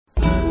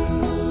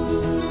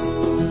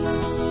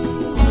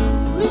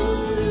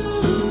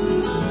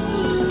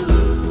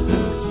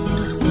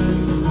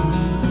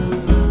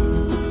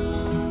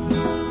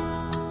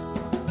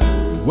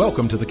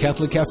Welcome to the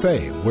Catholic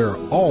Cafe, where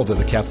all that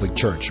the Catholic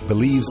Church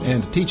believes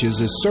and teaches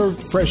is served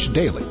fresh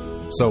daily.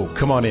 So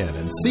come on in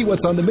and see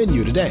what's on the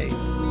menu today.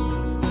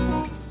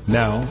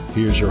 Now,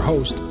 here's your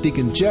host,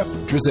 Deacon Jeff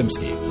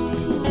Drzycimski.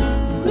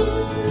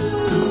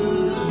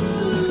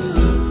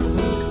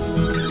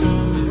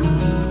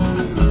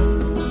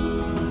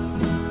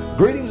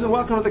 Greetings and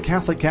welcome to the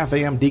Catholic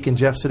Cafe. I'm Deacon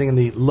Jeff, sitting in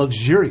the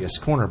luxurious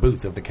corner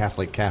booth of the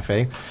Catholic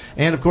Cafe.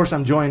 And, of course,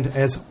 I'm joined,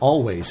 as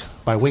always,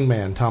 by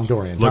wingman Tom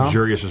Dorian. Tom?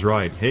 Luxurious is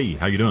right. Hey,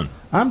 how you doing?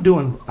 I'm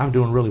doing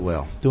really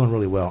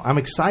well. I'm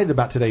excited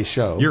about today's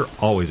show. You're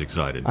always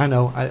excited. I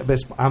know.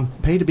 I'm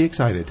paid to be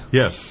excited.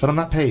 Yes. But I'm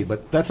not paid.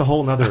 But that's a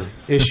whole other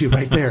issue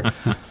right there.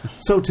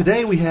 So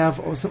today we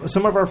have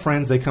some of our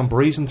friends. They come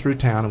breezing through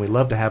town, and we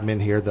love to have them in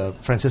here, the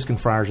Franciscan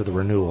Friars of the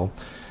Renewal.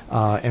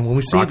 And when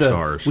we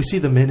see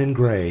the men in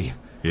gray,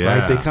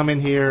 right? They come in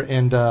here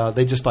and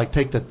they just like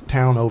take the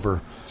town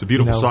over. It's a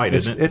beautiful sight,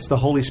 isn't it? It's the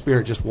Holy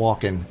Spirit just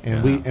walking,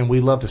 and we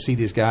love to see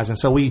these guys. And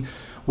so we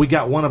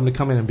got one of them to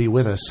come in and be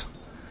with us.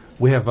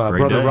 We have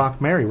Brother Roch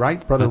Mary,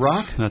 right? Brother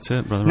Roch? That's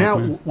it, Brother Roch.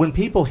 Now, when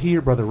people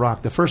hear Brother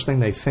Roch, the first thing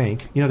they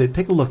think, they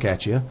take a look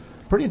at you.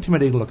 Pretty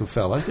intimidating looking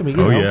fella. I mean,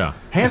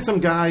 handsome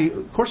guy.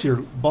 Of course, you're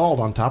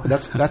bald on top, but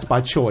that's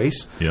by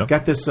choice. Yep.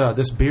 Got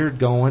this beard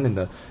going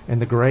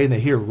and the gray, and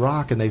they hear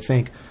Roch and they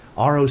think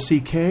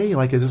R-O-C-K.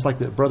 Like, is this like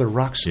the Brother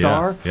Roch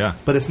Star? Yeah.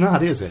 But it's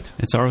not, is it?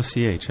 It's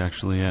R-O-C-H,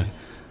 actually. Yeah.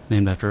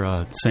 Named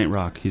after Saint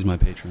Roch. He's my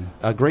patron.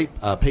 A great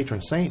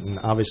patron saint, and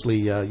obviously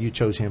you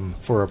chose him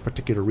for a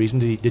particular reason.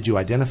 Did you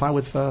identify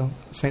with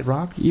Saint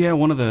Roch? Yeah,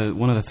 one of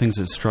the things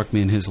that struck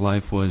me in his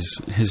life was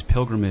his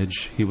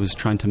pilgrimage he was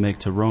trying to make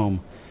to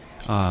Rome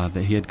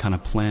that he had kind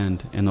of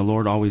planned, and the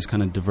Lord always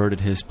kind of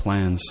diverted his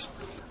plans,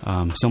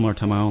 similar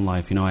to my own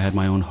life. I had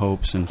my own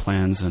hopes and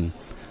plans, and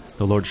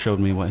the Lord showed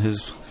me what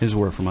His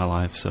were for my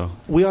life. So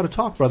we ought to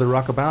talk, Brother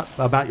Roch,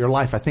 about your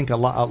life. I think a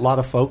lot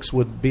of folks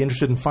would be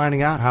interested in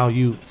finding out how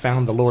you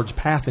found the Lord's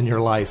path in your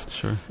life.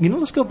 Sure.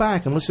 Let's go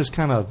back and let's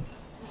kind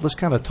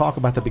of talk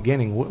about the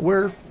beginning.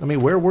 Where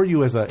were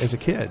you as a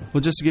kid?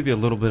 Well, just to give you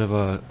a little bit of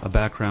a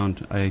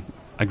background,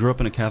 I grew up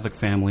in a Catholic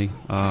family.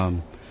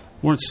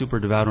 Weren't super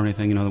devout or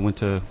anything. Went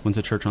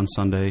to church on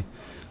Sunday.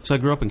 So I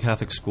grew up in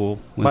Catholic school.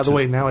 By the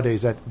way,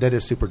 nowadays that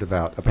is super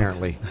devout,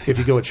 apparently, if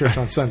you go to church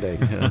on Sunday.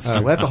 That's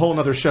a whole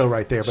other show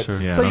right there. But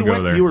sure. So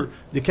you were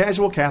the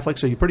casual Catholic,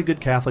 so you're pretty good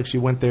Catholics.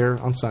 You went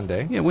there on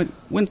Sunday. Yeah,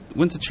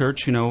 went to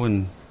church,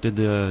 and did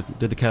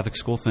the Catholic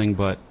school thing,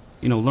 but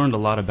learned a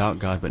lot about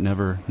God, but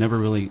never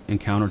really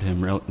encountered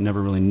Him.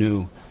 Never really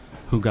knew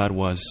who God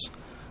was.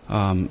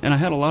 And I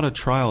had a lot of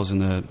trials in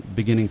the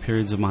beginning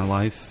periods of my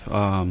life.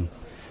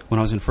 When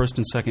I was in first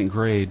and second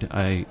grade,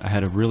 I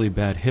had a really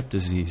bad hip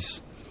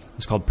disease.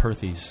 It's called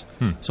Perthes.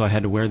 So I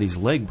had to wear these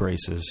leg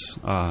braces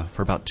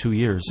for about 2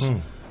 years. So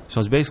I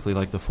was basically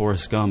like the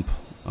Forrest Gump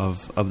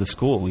of the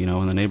school,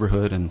 in the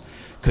neighborhood, and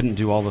couldn't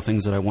do all the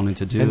things that I wanted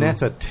to do. And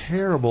that's a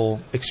terrible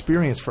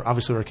experience for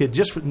a kid,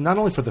 not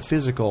only for the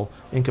physical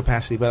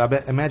incapacity, but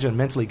I imagine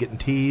mentally getting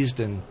teased.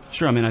 And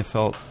sure, I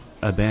felt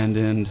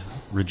abandoned,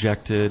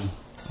 rejected,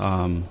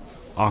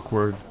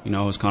 awkward.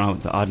 I was kind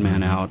of the odd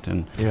man out.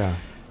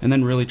 And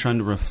then really trying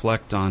to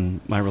reflect on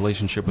my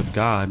relationship with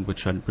God,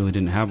 which I really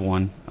didn't have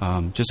one,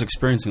 just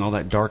experiencing all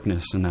that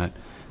darkness and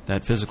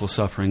that physical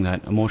suffering,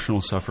 that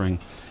emotional suffering.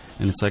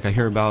 And it's like I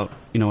hear about,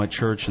 at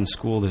church and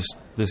school,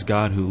 this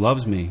God who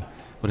loves me,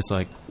 but it's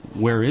like,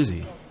 where is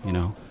He?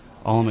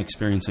 All I'm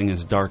experiencing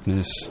is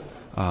darkness,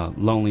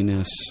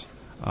 loneliness,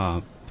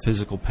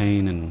 physical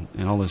pain,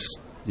 and all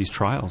these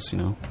trials,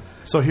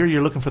 So here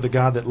you're looking for the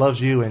God that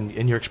loves you,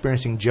 and you're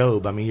experiencing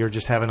Job. You're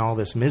just having all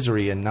this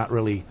misery and not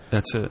really...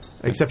 That's it.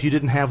 Except you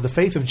didn't have the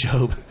faith of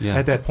Job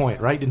at that point,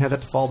 right? You didn't have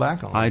that to fall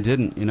back on. I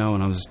didn't, and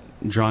I was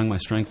drawing my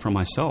strength from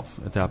myself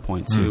at that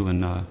point, too.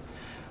 And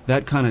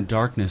that kind of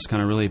darkness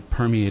kind of really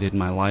permeated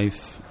my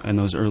life in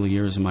those early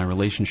years of my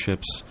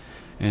relationships.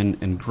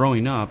 And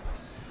growing up,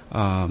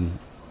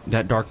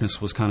 that darkness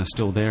was kind of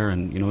still there,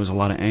 and, there was a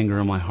lot of anger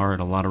in my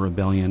heart, a lot of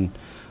rebellion.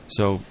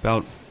 So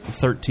about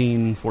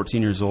 13,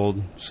 14 years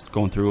old, just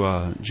going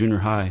through junior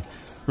high,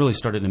 really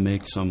started to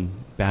make some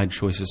bad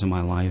choices in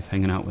my life,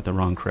 hanging out with the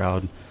wrong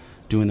crowd,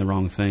 doing the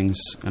wrong things,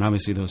 and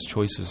obviously those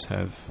choices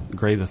have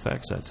grave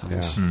effects at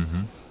times. Yeah.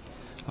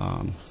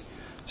 Mm-hmm.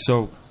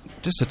 So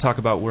just to talk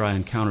about where I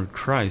encountered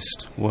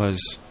Christ was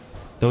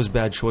those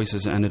bad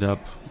choices ended up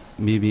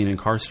me being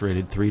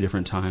incarcerated 3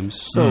 different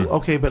times. So,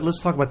 okay, but let's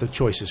talk about the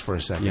choices for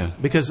a second. Yeah.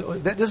 Because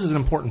this is an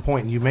important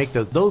point, and you make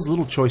those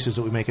little choices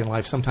that we make in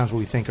life sometimes what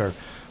we think are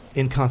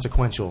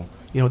inconsequential.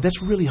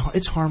 That's really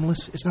it's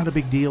harmless. It's not a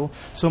big deal.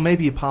 So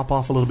maybe you pop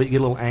off a little bit, you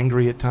get a little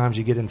angry at times,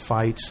 you get in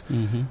fights.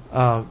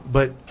 Mm-hmm.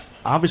 But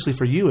obviously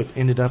for you, it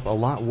ended up a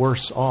lot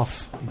worse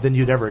off than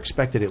you'd ever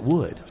expected it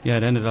would. Yeah,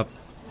 it ended up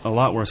a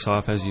lot worse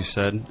off, as you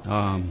said.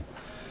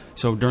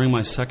 So during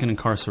my second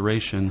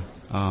incarceration,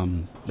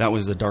 that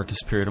was the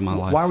darkest period of my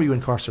life. Why were you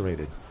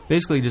incarcerated?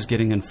 Basically just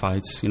getting in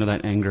fights,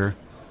 that anger.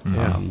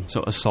 Mm-hmm.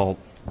 So assault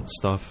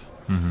stuff.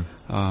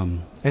 Mm-hmm.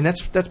 And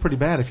that's pretty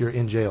bad if you're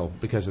in jail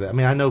because of that.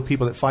 I know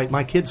people that fight.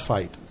 My kids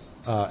fight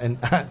and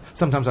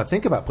sometimes I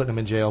think about putting them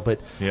in jail, but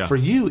Yeah. for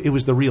you, it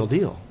was the real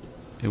deal.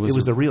 It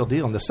was the real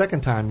deal. And the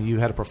second time, you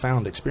had a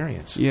profound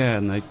experience. Yeah,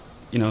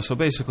 and so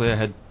basically I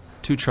had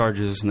 2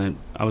 charges, and then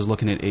I was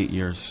looking at 8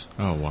 years.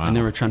 Oh, wow. And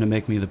they were trying to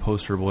make me the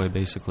poster boy,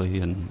 basically,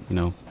 and,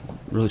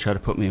 really try to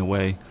put me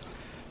away.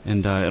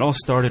 And it all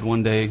started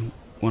one day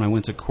when I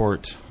went to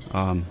court.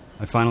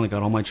 I finally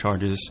got all my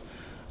charges.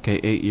 Okay,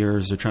 8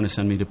 years. They're trying to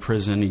send me to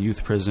prison, a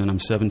youth prison. I'm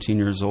 17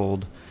 years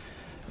old.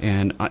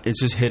 And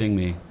it's just hitting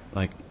me,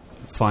 like,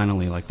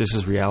 finally, like, this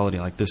is reality.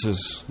 Like, this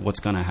is what's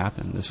going to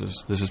happen. This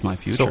is my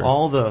future. So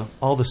all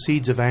the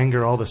seeds of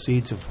anger, all the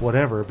seeds of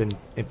whatever have been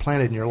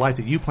implanted in your life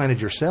that you planted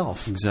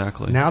yourself.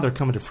 Exactly. Now they're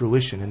coming to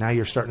fruition, and now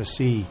you're starting to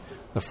see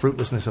the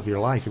fruitlessness of your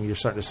life, and you're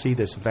starting to see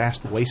this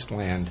vast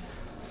wasteland.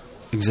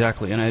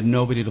 Exactly, and I had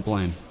nobody to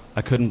blame.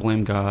 I couldn't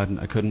blame God.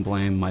 I couldn't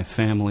blame my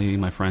family,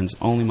 my friends,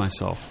 only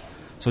myself.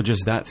 So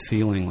just that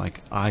feeling like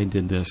I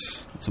did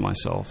this to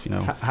myself,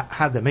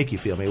 How did that make you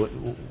feel? I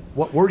mean,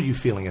 what were you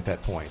feeling at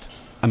that point?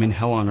 I mean,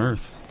 hell on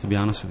earth, to be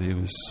honest with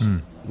you,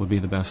 would be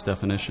the best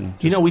definition.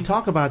 We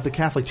talk about the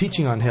Catholic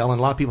teaching on hell, and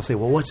a lot of people say,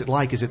 well, what's it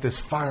like? Is it this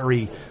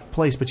fiery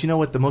place? But you know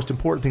what? The most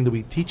important thing that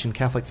we teach in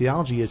Catholic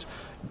theology is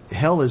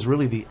hell is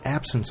really the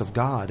absence of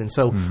God. And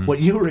so what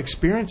you were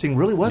experiencing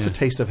really was a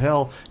taste of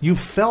hell. You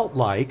felt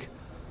like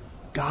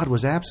God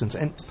was absent.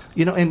 And,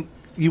 and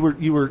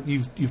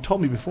you've told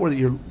me before that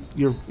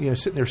you're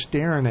sitting there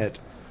staring at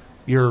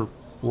your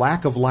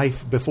lack of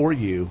life before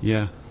you.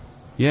 Yeah.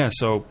 Yeah,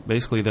 so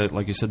basically,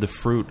 like you said, the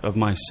fruit of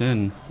my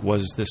sin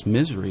was this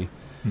misery,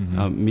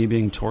 me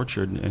being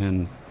tortured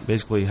and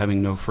basically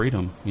having no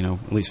freedom,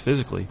 at least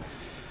physically.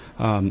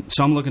 So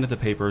I'm looking at the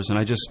papers, and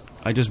I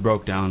just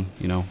broke down,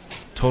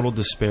 total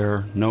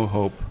despair, no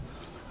hope.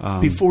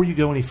 Before you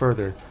go any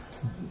further,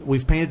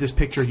 we've painted this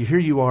picture. Here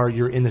you are.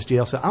 You're in this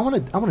jail cell. I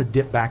want to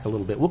dip back a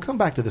little bit. We'll come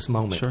back to this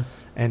moment, sure.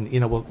 And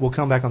we'll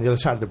come back on the other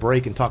side of the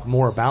break and talk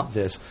more about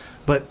this.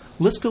 But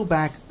let's go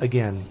back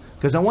again,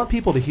 because I want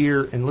people to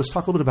hear, and let's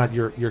talk a little bit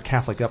about your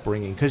Catholic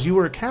upbringing, because you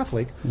were a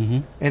Catholic,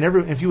 and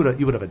if you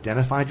would have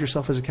identified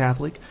yourself as a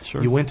Catholic,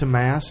 sure. You went to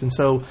Mass, and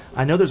so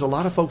I know there's a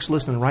lot of folks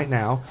listening right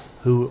now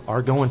who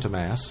are going to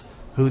Mass,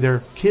 who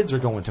their kids are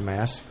going to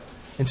Mass,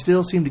 and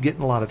still seem to get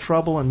in a lot of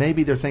trouble, and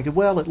maybe they're thinking,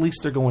 well, at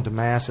least they're going to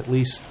Mass, at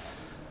least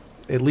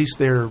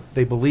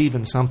they believe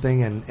in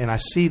something, and I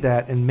see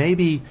that, and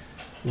maybe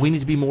we need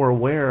to be more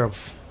aware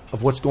of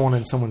what's going on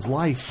in someone's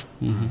life,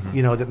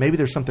 that maybe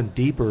there's something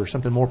deeper,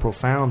 something more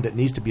profound that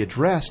needs to be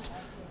addressed,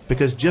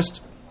 because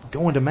just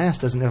going to Mass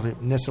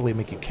doesn't necessarily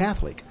make you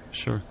Catholic.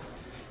 Sure.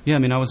 Yeah, I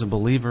mean, I was a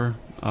believer.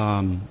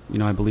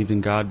 I believed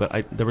in God,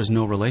 but there was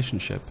no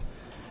relationship.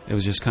 It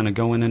was just kind of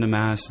going into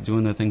Mass,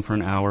 doing the thing for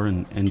an hour,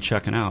 and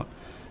checking out,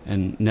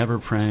 and never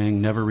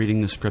praying, never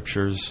reading the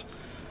Scriptures.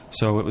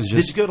 So it was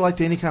just... Did you go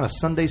to any kind of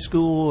Sunday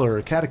school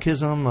or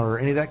catechism or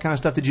any of that kind of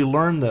stuff? Did you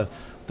learn the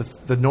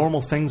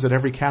normal things that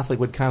every Catholic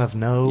would kind of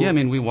know? Yeah, I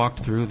mean, we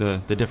walked through the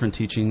different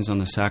teachings on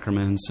the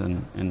sacraments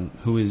and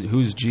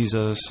who's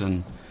Jesus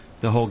and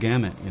the whole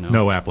gamut.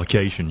 No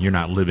application. You're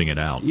not living it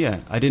out.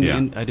 Yeah, I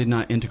did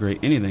not integrate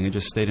anything. It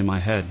just stayed in my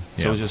head.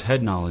 So it was just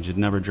head knowledge. It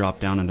never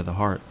dropped down into the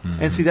heart.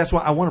 And see, that's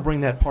why I want to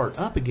bring that part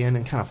up again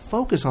and kind of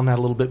focus on that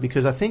a little bit,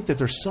 because I think that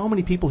there's so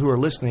many people who are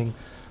listening.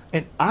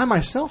 And I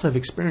myself have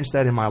experienced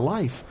that in my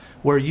life,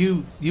 where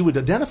you would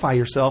identify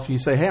yourself. You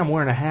say, hey, I'm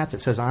wearing a hat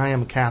that says I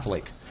am a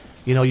Catholic.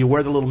 You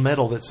wear the little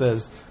medal that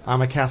says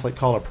I'm a Catholic,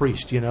 call a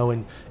priest,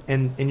 and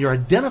you're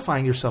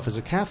identifying yourself as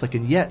a Catholic,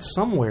 and yet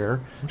somewhere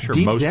I'm sure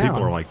deep most down,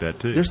 people are like that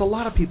too. There's a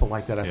lot of people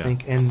like that, I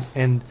think,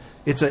 and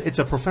it's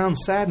a profound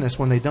sadness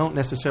when they don't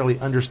necessarily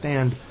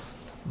understand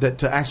that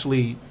to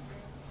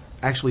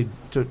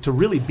to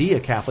really be a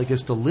Catholic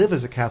is to live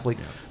as a Catholic,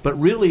 but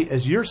really,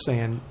 as you're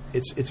saying,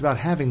 it's about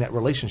having that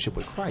relationship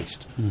with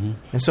Christ.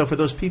 And so for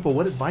those people,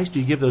 what advice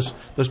do you give those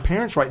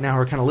parents right now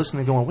who are kind of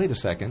listening and going, wait a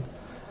second,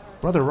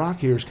 Brother Roch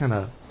here is kind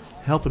of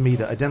helping me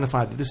to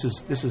identify that this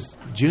is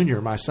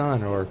Junior, my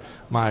son, or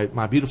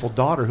my beautiful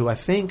daughter, who I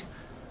think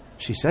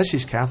she says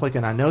she's Catholic,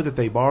 and I know that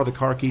they borrow the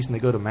car keys and they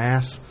go to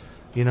Mass,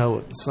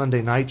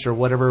 Sunday nights or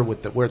whatever,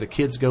 where the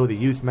kids go, the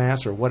youth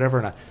Mass or whatever,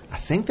 and I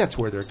think that's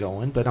where they're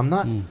going, but I'm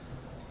not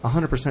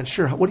 100%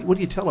 sure. What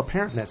do you tell a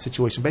parent in that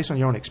situation based on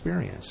your own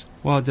experience?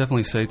 Well, I'd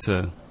definitely say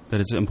that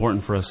it's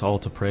important for us all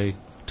to pray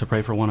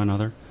for one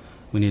another.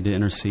 We need to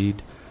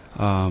intercede.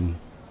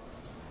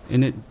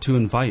 To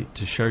invite,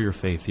 to share your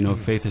faith.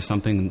 Faith is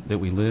something that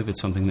we live.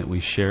 It's something that we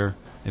share.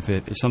 If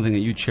it is something that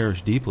you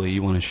cherish deeply,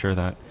 you want to share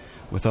that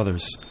with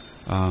others.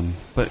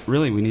 But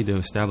really, we need to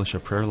establish a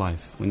prayer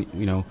life.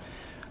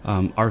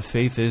 Our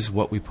faith is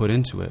what we put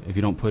into it. If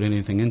you don't put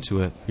anything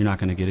into it, you're not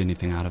going to get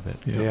anything out of it.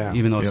 Yeah.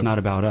 Even though it's not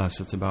about us,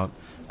 it's about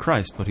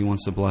Christ, but He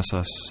wants to bless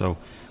us. So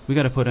we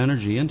got to put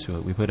energy into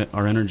it. We put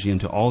our energy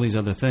into all these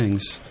other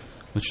things,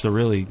 which are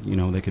really,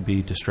 they could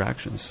be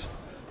distractions.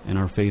 And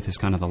our faith is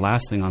kind of the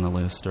last thing on the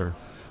list, or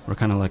we're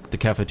kind of like the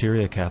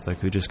cafeteria Catholic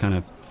who just kind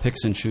of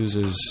picks and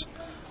chooses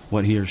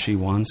what he or she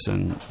wants,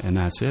 and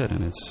that's it.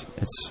 And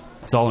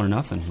it's all or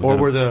nothing. Or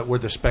we're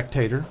the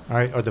spectator, all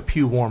right, or the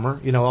pew warmer.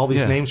 You know, all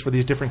these names for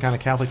these different kind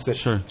of Catholics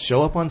that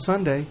show up on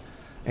Sunday.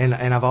 And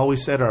I've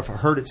always said, or I've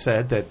heard it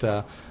said that,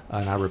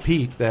 and I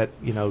repeat that,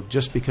 you know,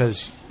 just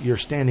because you're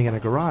standing in a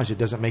garage, it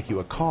doesn't make you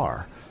a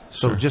car.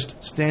 So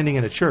just standing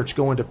in a church,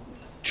 going to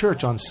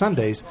church on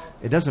Sundays,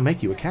 it doesn't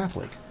make you a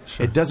Catholic.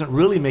 It doesn't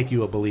really make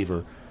you a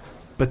believer.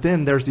 But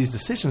then there's these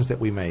decisions that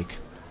we make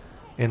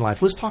in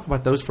life. Let's talk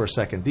about those for a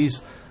second.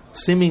 These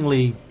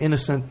seemingly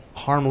innocent,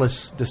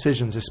 harmless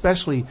decisions,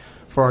 especially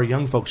for our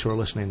young folks who are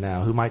listening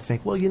now, who might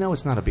think, well, you know,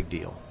 it's not a big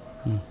deal.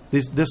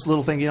 This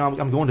little thing, you know,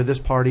 I'm going to this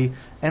party,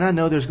 and I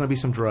know there's going to be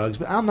some drugs,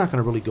 but I'm not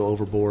going to really go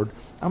overboard.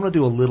 I'm going to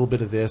do a little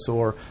bit of this,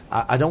 or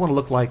I don't want to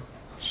look like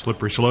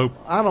slippery slope.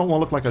 I don't want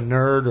to look like a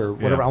nerd or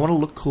whatever. I want to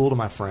look cool to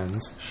my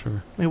friends.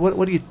 Sure. I mean,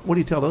 what do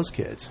you tell those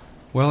kids?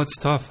 Well, it's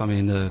tough. I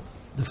mean, the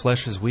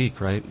flesh is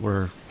weak, right?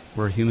 We're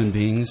human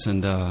beings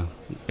and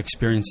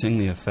experiencing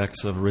the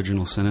effects of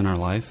original sin in our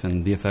life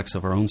and the effects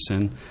of our own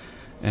sin.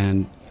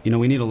 And, you know,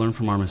 we need to learn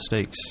from our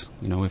mistakes.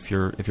 You know, if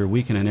you're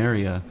weak in an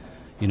area,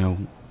 you know,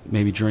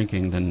 maybe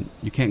drinking, then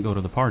you can't go to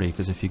the party,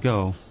 because if you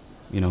go,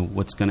 you know,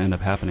 what's going to end up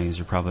happening is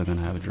you're probably going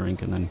to have a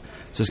drink, and then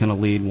it's just going to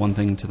lead one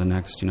thing to the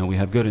next. You know, we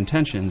have good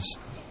intentions,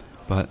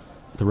 but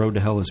the road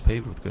to hell is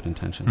paved with good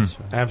intentions.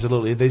 Right?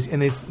 Absolutely.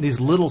 These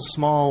little,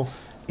 small,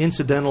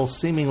 incidental,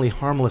 seemingly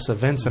harmless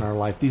events in our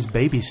life, these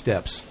baby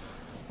steps,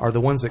 are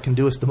the ones that can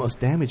do us the most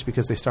damage,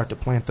 because they start to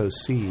plant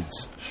those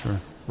seeds.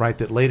 Sure. Right,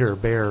 that later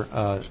bear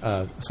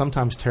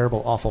sometimes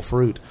terrible, awful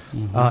fruit.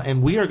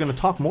 And we are going to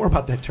talk more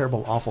about that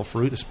terrible, awful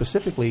fruit,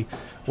 specifically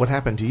what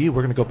happened to you.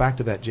 We're going to go back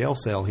to that jail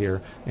cell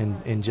here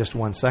in just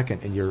 1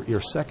 second, in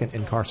your second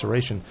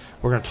incarceration.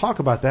 We're going to talk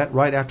about that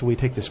right after we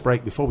take this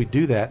break. Before we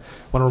do that, I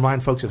want to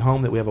remind folks at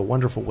home that we have a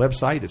wonderful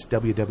website. It's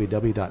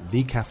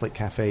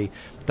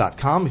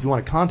www.thecatholiccafe.com. If you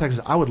want to contact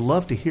us, I would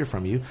love to hear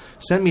from you.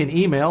 Send me an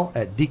email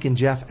at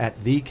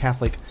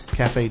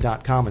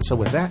deaconjeff@thecatholiccafe.com. And so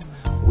with that,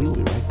 we will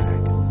be right back.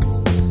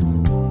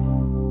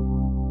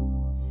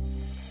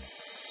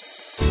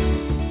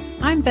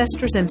 I'm Bess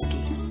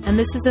Drzycimski, and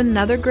this is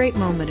another great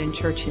moment in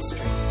church history.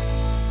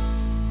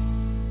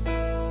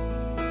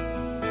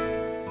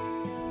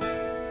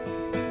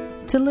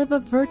 To live a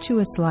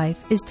virtuous life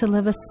is to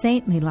live a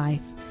saintly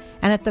life,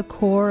 and at the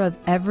core of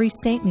every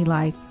saintly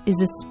life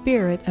is a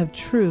spirit of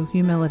true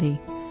humility.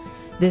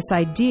 This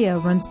idea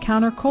runs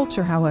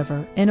counterculture,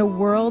 however, in a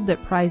world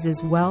that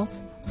prizes wealth,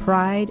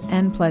 pride,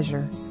 and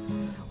pleasure.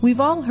 We've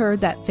all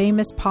heard that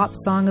famous pop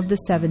song of the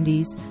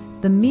 70s,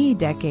 the Me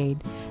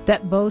Decade,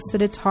 that boasts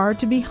that it's hard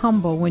to be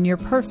humble when you're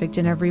perfect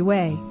in every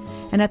way,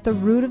 and at the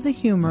root of the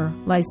humor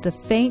lies the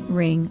faint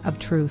ring of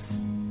truth.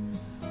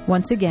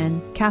 Once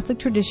again, Catholic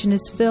tradition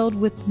is filled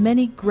with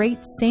many great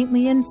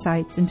saintly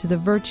insights into the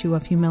virtue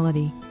of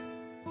humility.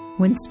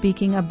 When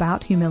speaking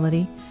about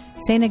humility,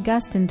 St.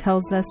 Augustine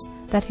tells us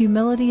that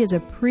humility is a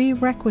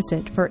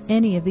prerequisite for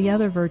any of the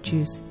other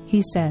virtues.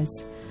 He says,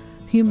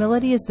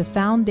 "Humility is the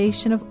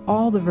foundation of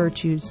all the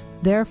virtues.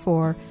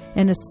 Therefore,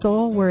 in a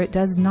soul where it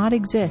does not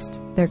exist,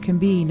 there can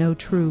be no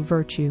true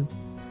virtue."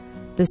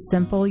 The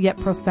simple yet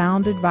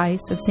profound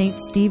advice of St.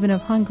 Stephen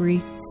of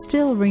Hungary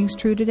still rings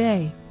true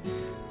today.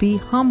 Be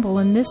humble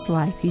in this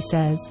life, he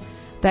says,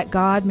 that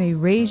God may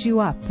raise you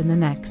up in the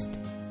next.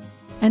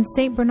 And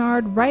St.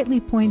 Bernard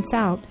rightly points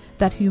out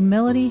that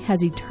humility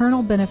has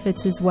eternal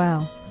benefits as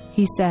well.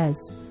 He says,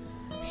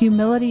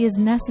 "Humility is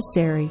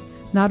necessary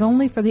not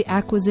only for the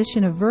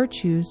acquisition of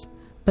virtues,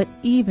 but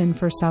even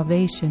for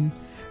salvation.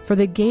 For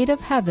the gate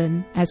of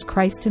heaven, as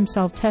Christ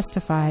himself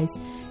testifies,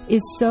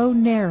 is so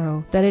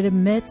narrow that it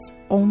admits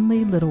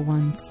only little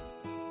ones."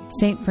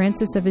 St.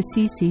 Francis of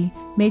Assisi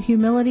made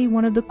humility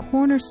one of the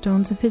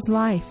cornerstones of his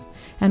life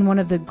and one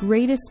of the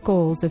greatest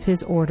goals of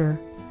his order.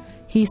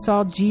 He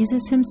saw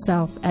Jesus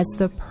himself as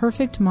the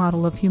perfect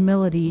model of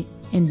humility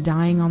in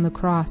dying on the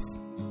cross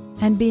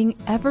and being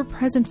ever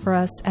present for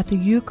us at the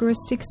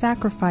Eucharistic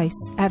sacrifice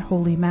at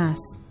Holy Mass.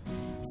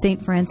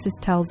 St. Francis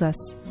tells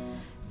us,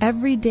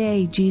 "Every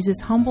day Jesus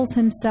humbles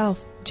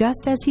himself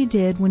just as he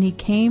did when he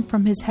came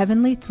from his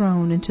heavenly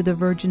throne into the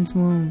Virgin's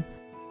womb.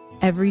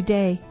 Every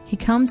day he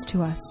comes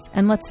to us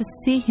and lets us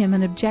see him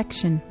in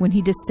objection when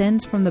he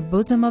descends from the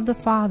bosom of the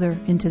Father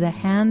into the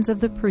hands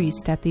of the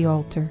priest at the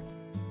altar."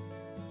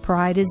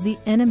 Pride is the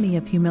enemy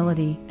of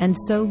humility and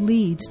so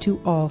leads to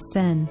all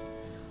sin.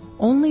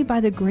 Only by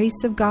the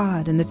grace of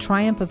God and the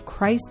triumph of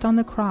Christ on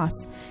the cross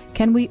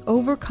can we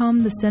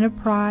overcome the sin of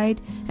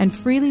pride and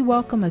freely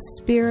welcome a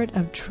spirit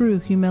of true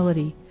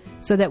humility,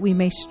 so that we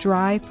may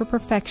strive for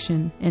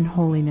perfection in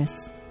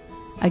holiness.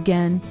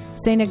 Again,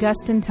 St.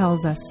 Augustine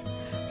tells us,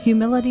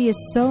 "Humility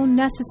is so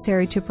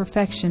necessary to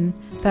perfection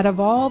that of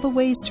all the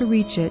ways to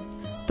reach it,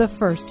 the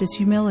first is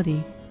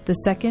humility, the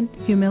second,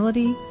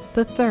 humility,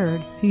 the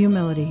third,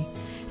 humility.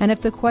 And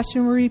if the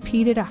question were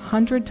repeated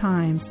 100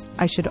 times,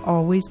 I should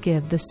always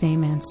give the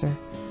same answer."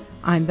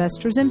 I'm Bess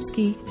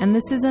Drzycimski, and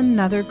this is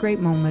another great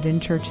moment in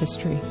church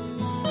history.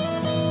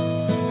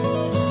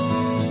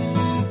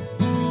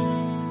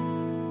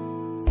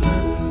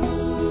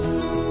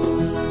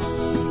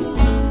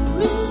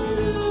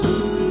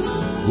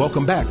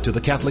 Welcome back to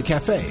the Catholic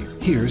Cafe.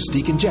 Here's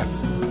Deacon Jeff.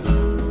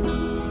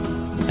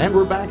 And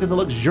we're back in the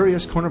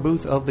luxurious corner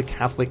booth of the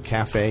Catholic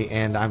Cafe,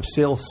 and I'm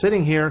still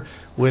sitting here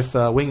with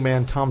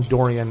wingman Tom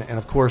Dorian, and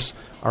of course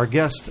our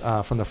guest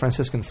from the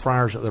Franciscan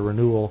Friars at the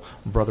Renewal,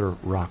 Brother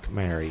Roch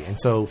Mary. And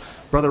so,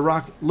 Brother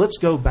Roch, let's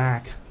go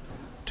back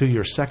to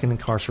your second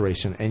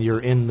incarceration, and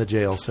you're in the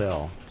jail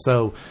cell.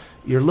 So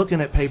you're looking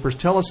at papers.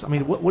 Tell us,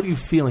 what are you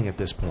feeling at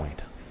this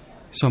point?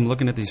 So I'm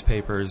looking at these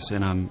papers,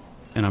 and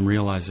I'm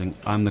realizing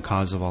I'm the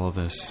cause of all of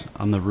this.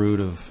 I'm the root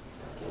of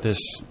this,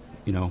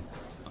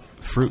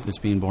 fruit that's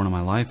being born in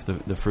my life,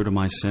 the fruit of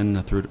my sin,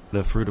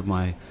 the fruit of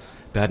my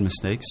bad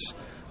mistakes,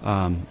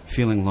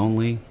 feeling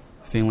lonely,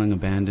 feeling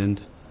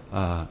abandoned,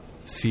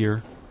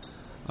 fear,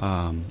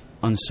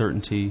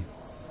 uncertainty,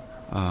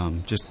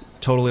 just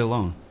totally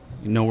alone,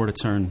 nowhere to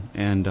turn.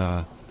 And,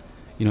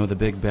 the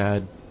big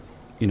bad,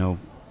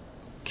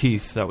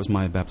 Keith, that was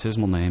my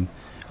baptismal name,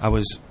 I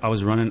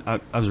was running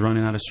out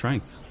of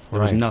strength. There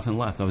was nothing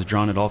left. I was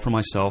drawing it all for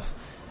myself,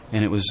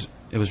 and it was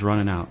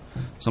running out.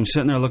 So I'm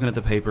sitting there looking at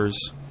the papers,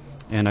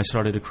 and I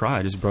started to cry.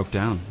 I just broke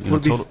down.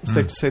 Would it be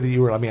safe to say that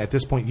you were, at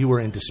this point, you were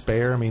in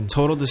despair?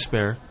 Total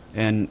despair,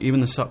 and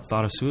even the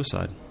thought of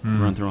suicide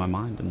ran through my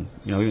mind. And,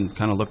 even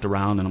kind of looked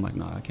around, and I'm like,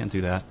 no, I can't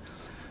do that.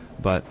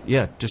 But,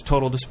 yeah, just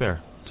total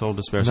despair. Total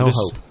despair. No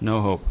hope.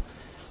 No hope.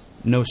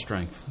 No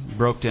strength.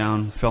 Broke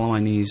down, fell on my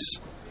knees,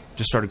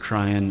 just started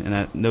crying,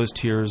 and those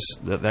tears,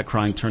 that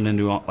crying turned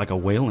into like a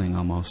wailing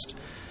almost.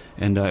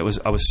 And I was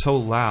so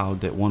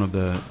loud that one of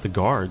the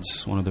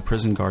guards, one of the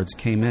prison guards,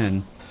 came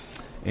in,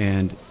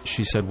 and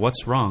she said,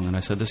 "What's wrong?" And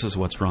I said, "This is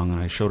what's wrong."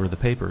 And I showed her the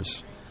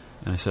papers,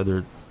 and I said,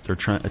 "They're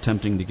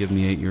attempting to give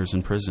me 8 years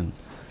in prison."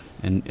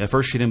 And at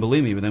first she didn't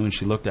believe me, but then when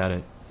she looked at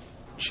it,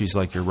 she's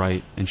like, "You're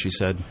right." And she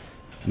said,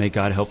 "May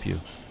God help you."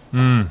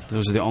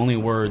 Those are the only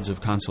words of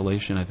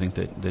consolation I think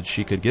that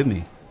she could give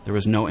me. There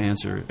was no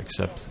answer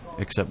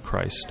except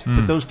Christ.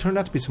 But those turned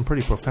out to be some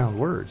pretty profound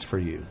words for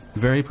you.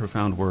 Very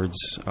profound words.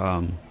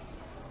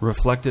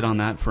 Reflected on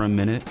that for a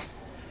minute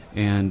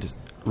and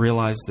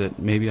realized that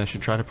maybe I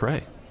should try to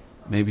pray.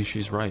 Maybe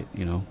she's right,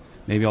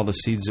 Maybe all the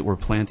seeds that were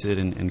planted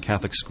in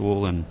Catholic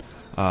school and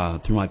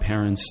through my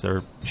parents,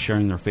 they're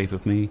sharing their faith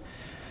with me.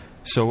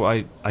 So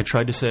I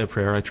tried to say a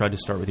prayer. I tried to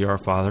start with the Our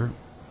Father.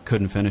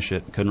 Couldn't finish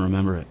it. Couldn't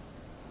remember it.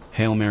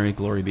 Hail Mary,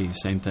 Glory Be.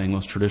 Same thing.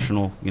 Most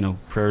traditional,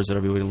 prayers that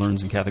everybody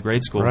learns in Catholic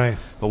grade school. Right.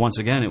 But once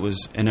again,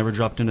 it never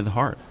dropped into the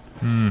heart.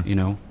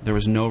 There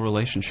was no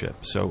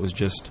relationship. So it was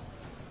just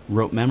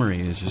rote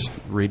memory. Is just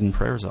reading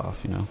prayers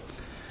off,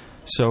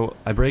 So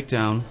I break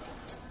down,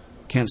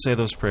 can't say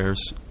those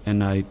prayers,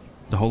 and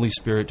the Holy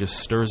Spirit just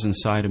stirs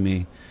inside of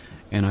me,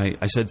 and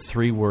I said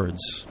 3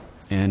 words.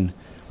 And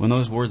when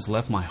those words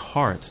left my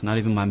heart, not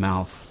even my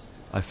mouth,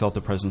 I felt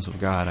the presence of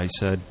God. I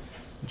said,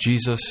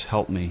 "Jesus,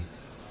 help me."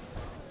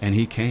 And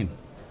he came.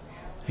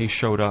 He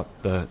showed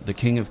up, the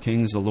King of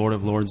Kings, the Lord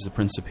of Lords, the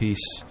Prince of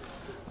Peace,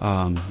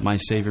 my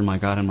Savior, my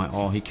God, and my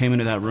all. He came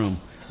into that room.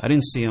 I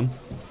didn't see him,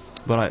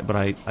 but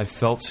I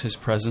felt his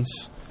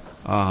presence,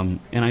 and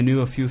I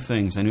knew a few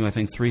things. I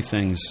think 3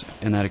 things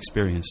in that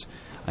experience.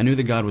 I knew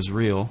that God was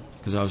real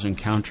because I was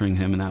encountering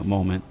him in that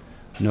moment.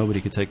 Nobody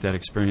could take that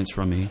experience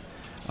from me.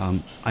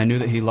 I knew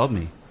that he loved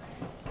me.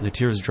 The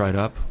tears dried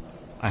up.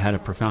 I had a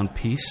profound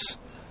peace,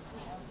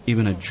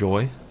 even a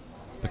joy,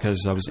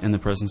 because I was in the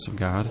presence of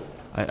God.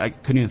 I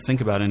couldn't even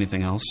think about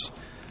anything else.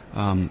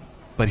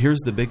 But here's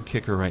the big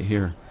kicker right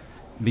here.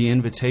 The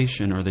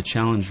invitation, or the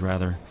challenge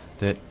rather,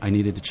 that I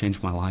needed to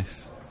change my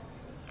life.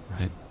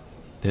 Right?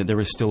 That there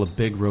was still a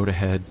big road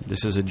ahead.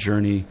 This is a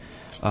journey.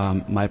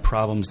 My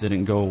problems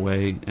didn't go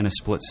away in a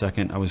split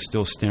second. I was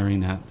still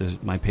staring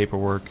at my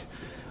paperwork.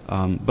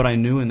 But I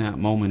knew in that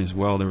moment as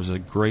well there was a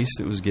grace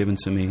that was given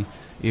to me,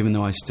 even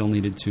though I still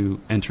needed to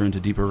enter into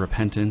deeper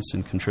repentance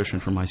and contrition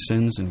for my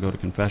sins and go to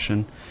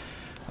confession.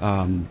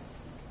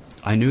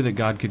 I knew that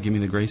God could give me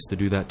the grace to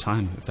do that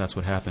time if that's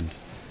what happened.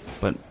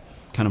 But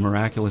kind of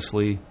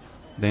miraculously,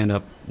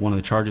 one of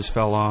the charges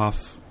fell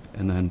off,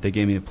 and then they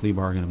gave me a plea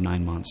bargain of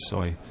 9 months.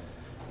 So I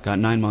got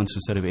 9 months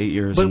instead of 8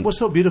 years. But what's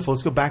so beautiful,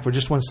 let's go back for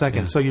just 1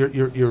 second. Yeah. So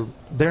you're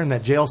there in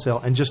that jail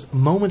cell, and just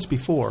moments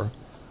before,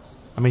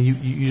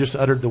 you just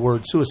uttered the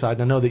word suicide.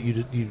 And I know that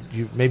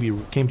you maybe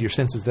came to your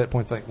senses at that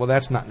point, like, well,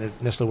 that's not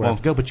necessarily where I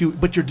have to go.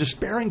 But you're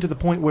despairing to the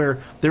point where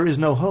there is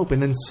no hope.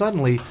 And then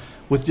suddenly,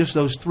 with just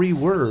those 3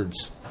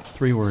 words.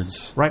 3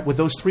 words. Right, with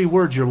those 3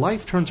 words, your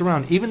life turns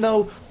around. Even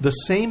though the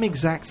same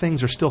exact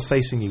things are still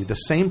facing you, the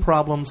same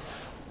problems,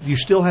 you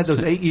still had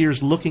those 8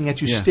 years looking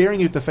at you, staring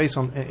you in the face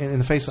same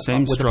with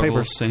struggles, the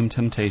paper. Same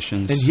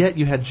temptations, and yet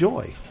you had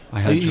joy.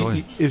 I had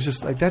joy. It was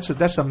just like that's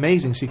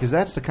amazing. See, because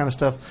that's the kind of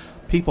stuff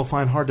people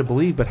find hard to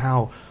believe, but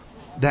how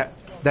that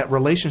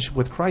relationship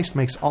with Christ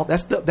makes all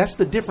that's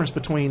the difference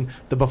between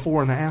the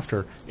before and the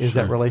after is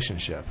that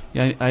relationship.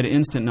 Yeah, I had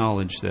instant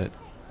knowledge that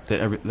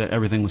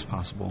everything was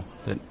possible.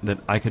 That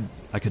I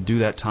could do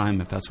that time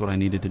if that's what I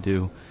needed to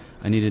do.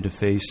 I needed to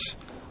face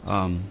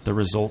the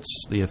results,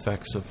 the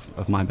effects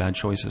of my bad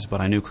choices,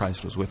 but I knew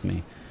Christ was with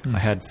me. I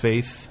had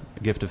faith, a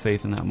gift of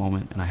faith in that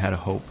moment, and I had a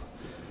hope.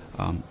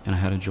 and I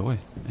had a joy,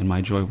 and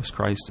my joy was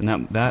Christ.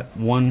 And that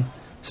one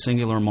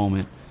singular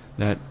moment,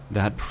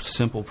 that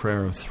simple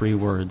prayer of 3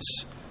 words,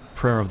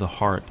 prayer of the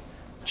heart,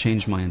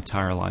 changed my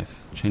entire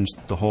life, changed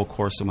the whole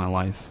course of my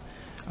life.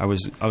 I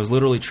was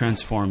literally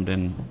transformed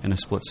in a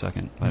split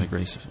second by the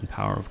grace and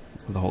power of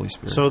the Holy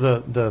Spirit. So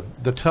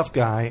the tough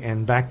guy,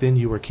 and back then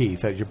you were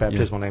Keith, that's your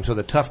baptismal name. So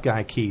the tough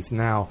guy Keith,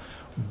 now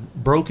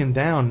broken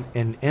down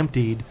and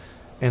emptied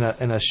in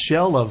a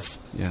shell of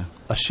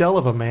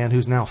a man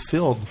who's now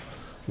filled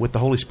with the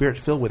Holy Spirit,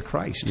 filled with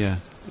Christ. Yeah,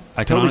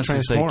 I can honestly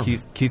say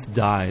Keith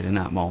died in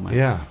that moment.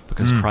 Yeah,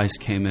 because Christ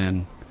came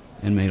in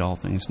and made all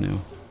things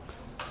new.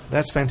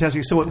 That's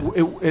fantastic. So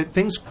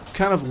things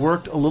kind of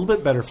worked a little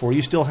bit better for you.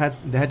 You still had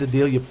to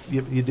deal. You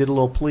did a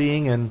little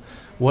pleading and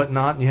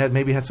whatnot, and you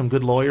maybe had some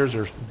good lawyers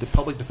or the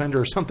public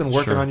defender or something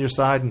working on your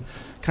side, and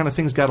kind of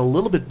things got a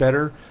little bit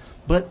better.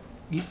 But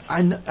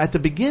at the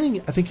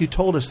beginning, I think you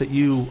told us that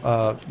you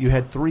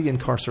had 3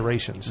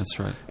 incarcerations. That's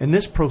right. And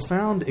this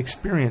profound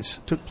experience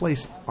took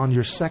place on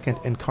your second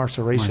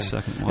incarceration. My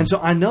second one. And so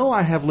I know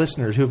I have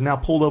listeners who have now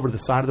pulled over to the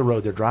side of the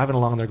road. They're driving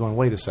along. They're going,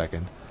 wait a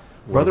second.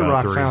 Brother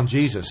Roch found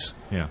Jesus.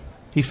 Yeah.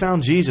 He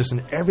found Jesus,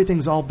 and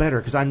everything's all better.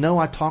 Because I know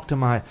I talk to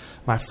my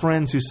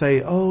friends who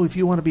say, oh, if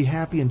you want to be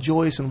happy and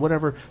joyous and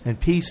whatever and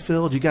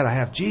peace-filled, you got to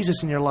have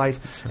Jesus in your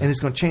life, and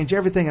it's going to change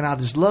everything, and I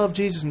just love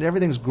Jesus, and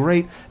everything's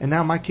great. And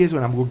now my kids,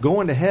 we're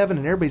going to heaven,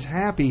 and everybody's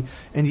happy,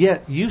 and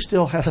yet you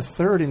still had a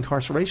 3rd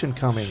incarceration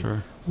coming.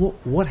 Sure.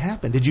 What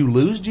happened? Did you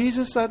lose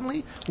Jesus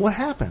suddenly? What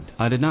happened?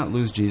 I did not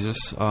lose Jesus,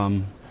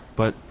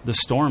 but the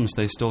storms,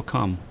 they still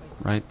come,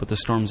 right? But the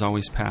storms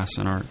always pass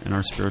in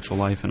our spiritual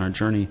life and our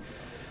journey.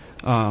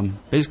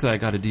 Basically, I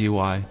got a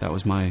DUI. That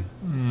was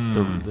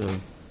the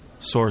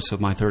source of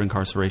my 3rd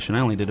incarceration.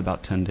 I only did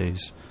about 10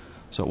 days,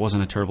 so it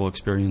wasn't a terrible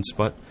experience.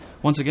 But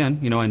once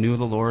again, I knew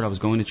the Lord. I was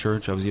going to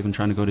church. I was even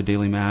trying to go to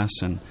daily mass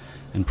and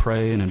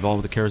pray and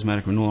involved with the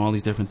charismatic renewal and all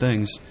these different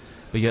things.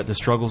 But yet the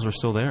struggles are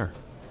still there,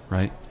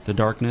 right? The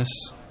darkness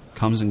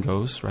comes and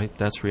goes, right?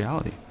 That's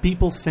reality.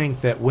 People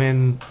think that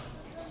when,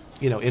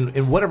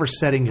 in whatever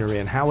setting you're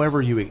in,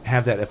 however you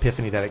have that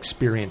epiphany, that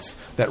experience,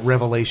 that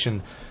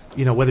revelation,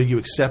 whether you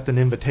accept an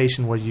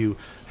invitation, whether you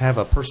have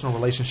a personal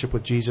relationship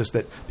with Jesus,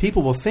 that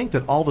people will think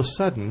that all of a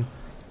sudden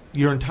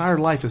your entire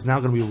life is now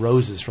going to be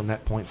roses from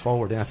that point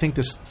forward. And I think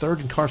this 3rd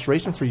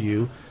incarceration for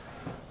you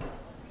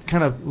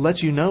kind of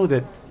lets you know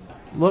that,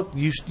 look,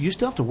 you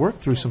still have to work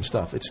through some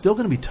stuff. It's still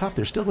going to be tough.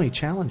 There's still going to be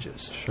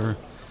challenges. Sure.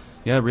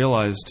 Yeah, I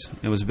realized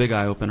it was a big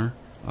eye-opener.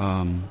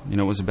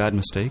 It was a bad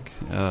mistake.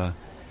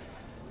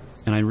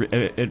 And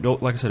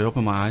like I said, it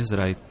opened my eyes that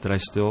I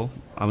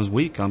was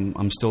weak.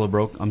 I'm still a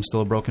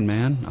broken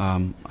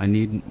man. I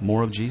need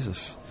more of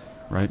Jesus,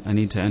 right? I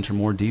need to enter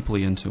more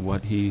deeply into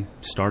what He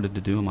started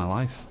to do in my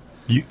life.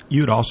 You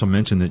had also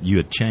mentioned that you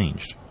had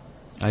changed.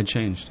 I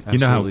changed. Absolutely. You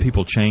know how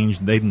people change;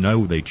 they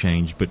know they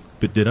changed.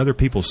 But did other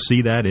people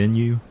see that in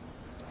you?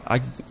 I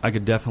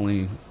could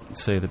definitely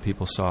say that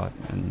people saw it,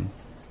 and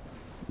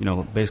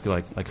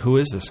basically like who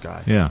is this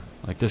guy? Yeah,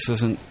 like this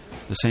isn't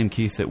the same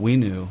Keith that we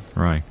knew.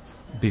 Right.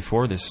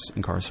 Before this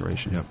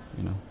incarceration. Yep.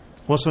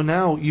 Well, so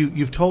now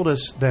you've told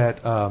us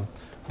that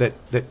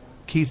that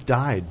Keith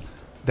died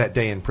that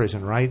day in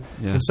prison, right?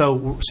 Yeah. And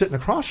so sitting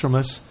across from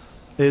us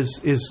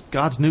is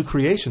God's new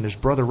creation. There's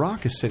Brother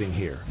Roch is sitting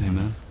here.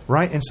 Amen.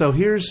 Right? And so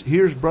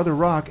here's Brother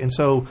Roch. And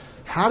so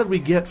how did we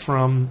get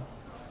from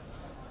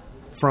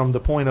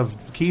the point of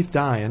Keith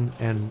dying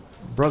and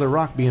Brother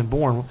Roch being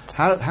born?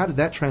 How did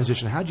that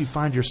transition? How did you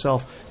find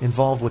yourself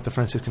involved with the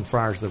Franciscan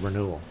Friars, the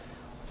Renewal?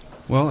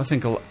 Well, I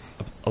think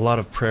a lot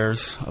of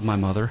prayers of my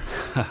mother.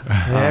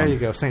 There you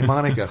go, St.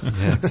 Monica.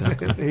 Yeah,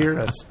 exactly. Hear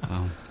us.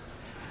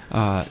 So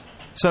I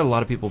had a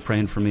lot of people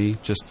praying for me,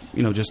 just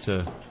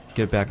to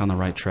get back on the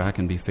right track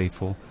and be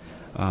faithful.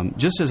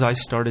 Just as I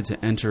started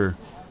to enter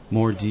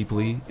more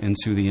deeply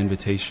into the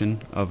invitation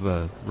of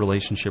a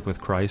relationship with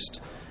Christ,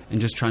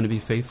 and just trying to be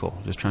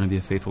faithful, just trying to be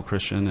a faithful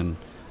Christian and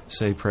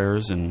say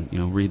prayers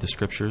and read the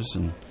Scriptures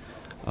and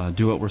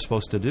do what we're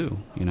supposed to do.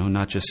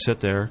 Not just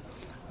sit there.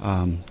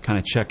 Kind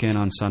of check in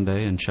on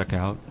Sunday and check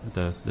out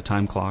the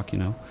time clock,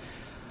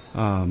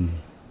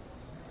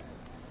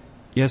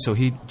 so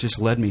He just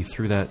led me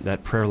through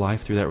that prayer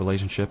life, through that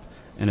relationship,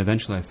 and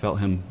eventually I felt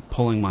Him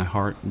pulling my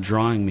heart,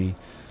 drawing me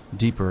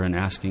deeper and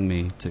asking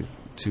me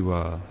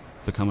to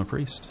become a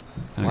priest.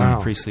 Wow.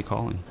 A priestly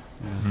calling.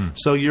 Yeah. Mm-hmm.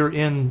 So you're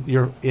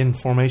in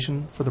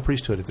formation for the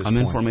priesthood at this point?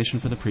 I'm in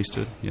formation for the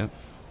priesthood, yep.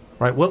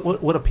 Right.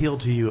 What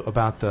appealed to you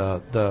about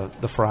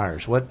the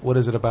friars? What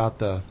is it about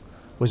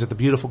was it the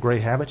beautiful gray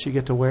habits you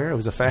get to wear? It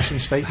was a fashion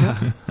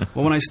statement?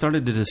 Well, when I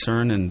started to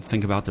discern and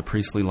think about the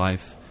priestly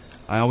life,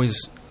 I always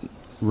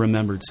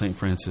remembered St.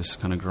 Francis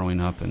kind of growing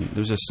up. And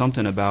there's just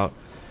something about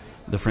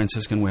the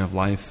Franciscan way of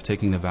life,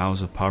 taking the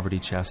vows of poverty,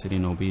 chastity,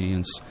 and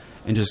obedience,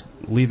 and just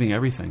leaving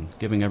everything,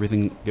 giving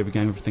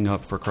everything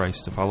up for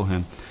Christ to follow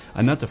Him.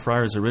 I met the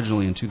Friars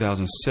originally in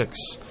 2006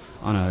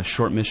 on a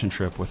short mission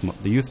trip with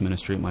the youth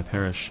ministry at my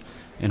parish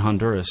in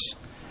Honduras.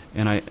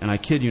 And I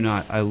kid you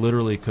not, I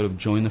literally could have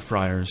joined the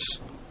Friars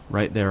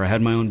right there. I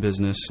had my own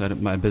business. I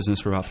had my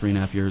business for about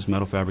 3.5 years,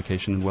 metal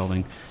fabrication and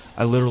welding.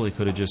 I literally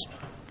could have just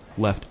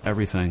left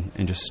everything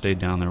and just stayed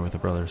down there with the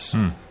brothers.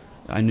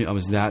 I knew I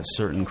was that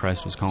certain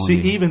Christ was calling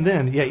me. See, even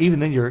then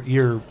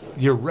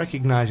you're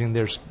recognizing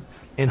there's.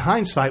 In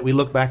hindsight, we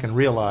look back and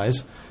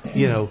realize,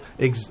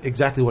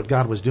 exactly what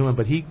God was doing.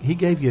 But He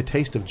gave you a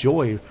taste of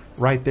joy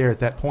right there at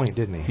that point,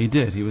 didn't He? He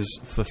did. He was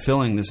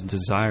fulfilling this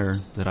desire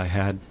that I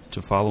had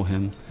to follow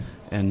Him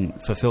and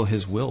fulfill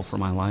His will for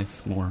my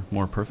life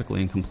more perfectly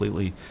and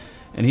completely.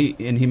 And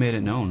He made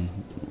it known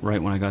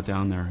right when I got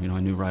down there. I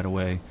knew right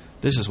away.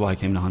 This is why I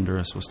came to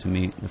Honduras, was to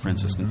meet the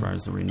Franciscan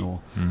Friars, the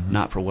Renewal,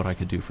 not for what I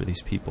could do for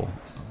these people.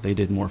 They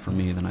did more for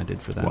me than I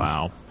did for them.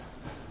 Wow.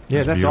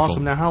 Yeah, that's beautiful.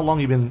 awesome. Now, how long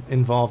have you been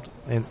involved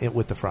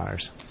with the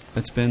Friars?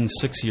 It's been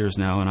 6 years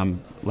now,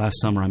 and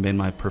last summer I made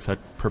my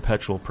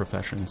perpetual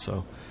profession.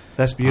 So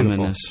that's beautiful. I'm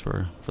in this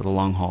for the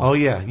long haul. Oh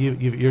yeah,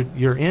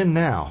 you're in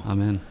now.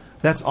 I'm in.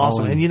 That's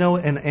awesome.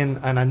 And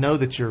and I know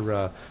that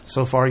you're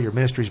so far your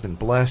ministry's been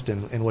blessed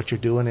in what you're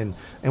doing,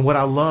 and what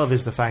I love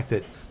is the fact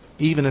that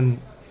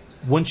even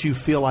once you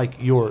feel like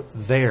you're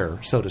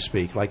there, so to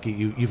speak, like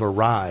you've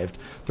arrived,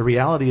 the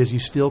reality is you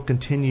still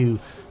continue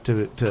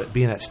to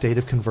be in that state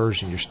of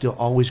conversion. You're still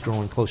always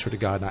growing closer to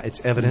God. Now, it's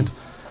evident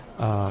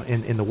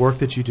in the work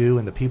that you do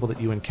and the people that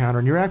you encounter,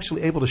 and you're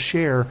actually able to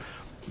share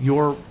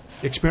your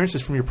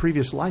experiences from your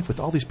previous life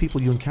with all these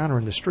people you encounter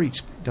in the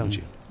streets, don't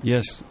you?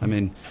 Yes. I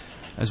mean,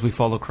 as we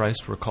follow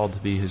Christ, we're called to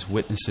be His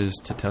witnesses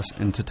to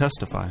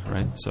testify,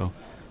 right? So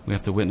we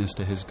have to witness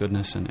to His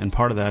goodness, and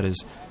part of that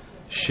is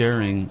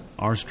sharing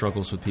our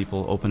struggles with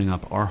people, opening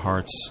up our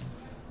hearts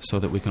so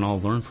that we can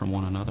all learn from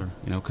one another,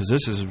 because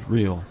this is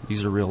real.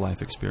 These are real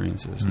life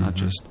experiences, not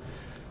just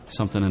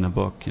something in a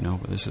book,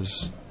 but this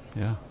is,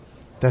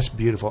 That's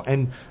beautiful.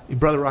 And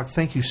Brother Roch,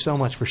 thank you so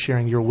much for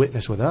sharing your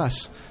witness with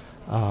us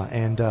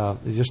and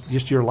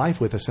just your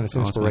life with us, and it's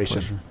an inspiration.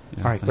 It's my pleasure.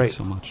 Yeah, all right, great.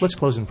 So much. Let's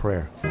close in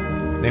prayer.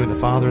 In the name of the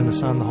Father, and the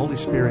Son, and the Holy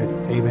Spirit.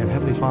 Amen.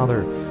 Heavenly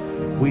Father,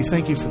 we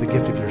thank you for the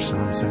gift of your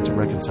Son sent to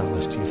reconcile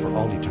us to you for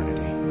all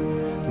eternity.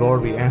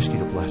 Lord, we ask you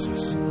to bless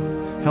us.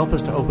 Help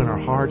us to open our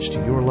hearts to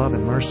your love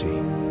and mercy.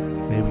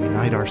 May we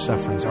unite our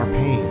sufferings, our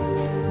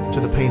pain, to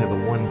the pain of the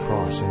one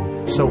cross,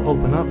 and so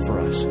open up for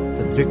us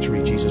the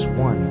victory Jesus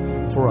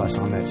won for us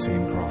on that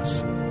same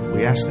cross.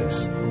 We ask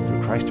this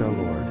through Christ our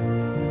Lord.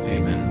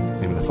 Amen. In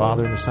the name of the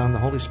Father, and the Son, and the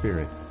Holy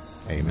Spirit.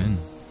 Amen.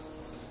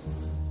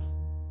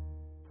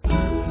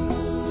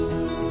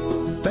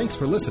 Thanks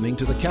for listening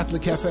to the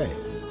Catholic Cafe.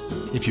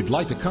 If you'd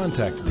like to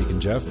contact Deacon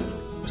Jeff,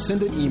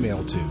 send an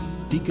email to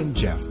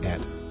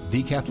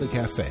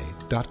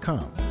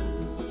deaconjeff@thecatholiccafe.com.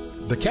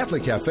 The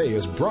Catholic Cafe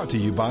is brought to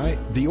you by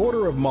the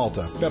Order of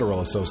Malta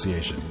Federal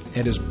Association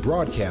and is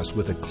broadcast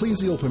with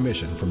ecclesial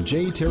permission from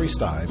J. Terry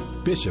Stive,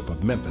 Bishop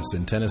of Memphis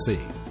in Tennessee.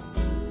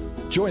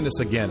 Join us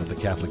again at the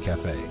Catholic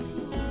Cafe.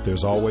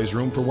 There's always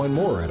room for one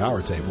more at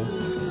our table.